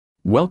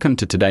Welcome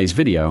to today's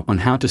video on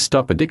how to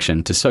stop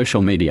addiction to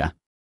social media.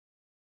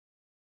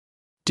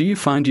 Do you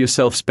find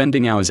yourself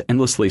spending hours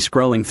endlessly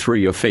scrolling through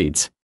your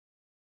feeds?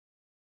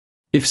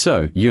 If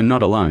so, you're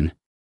not alone.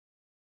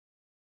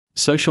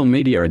 Social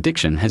media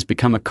addiction has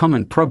become a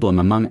common problem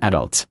among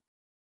adults.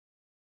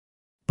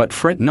 But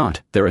fret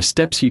not, there are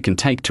steps you can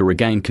take to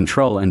regain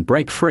control and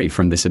break free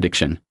from this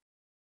addiction.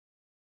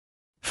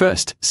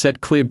 First, set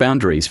clear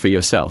boundaries for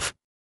yourself.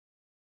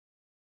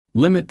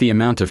 Limit the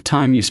amount of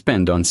time you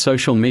spend on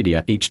social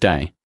media each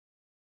day.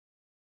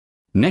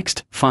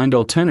 Next, find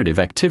alternative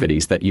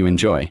activities that you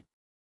enjoy.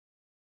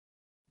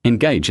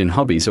 Engage in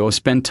hobbies or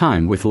spend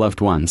time with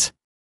loved ones.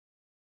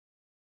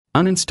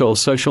 Uninstall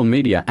social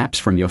media apps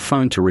from your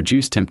phone to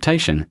reduce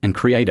temptation and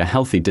create a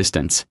healthy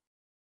distance.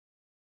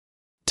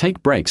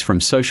 Take breaks from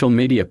social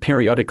media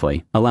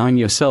periodically, allowing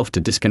yourself to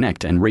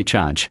disconnect and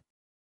recharge.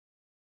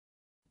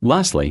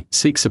 Lastly,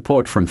 seek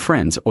support from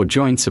friends or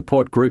join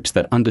support groups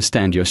that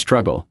understand your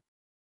struggle.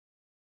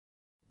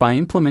 By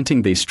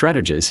implementing these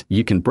strategies,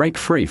 you can break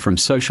free from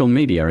social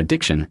media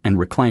addiction and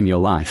reclaim your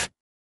life.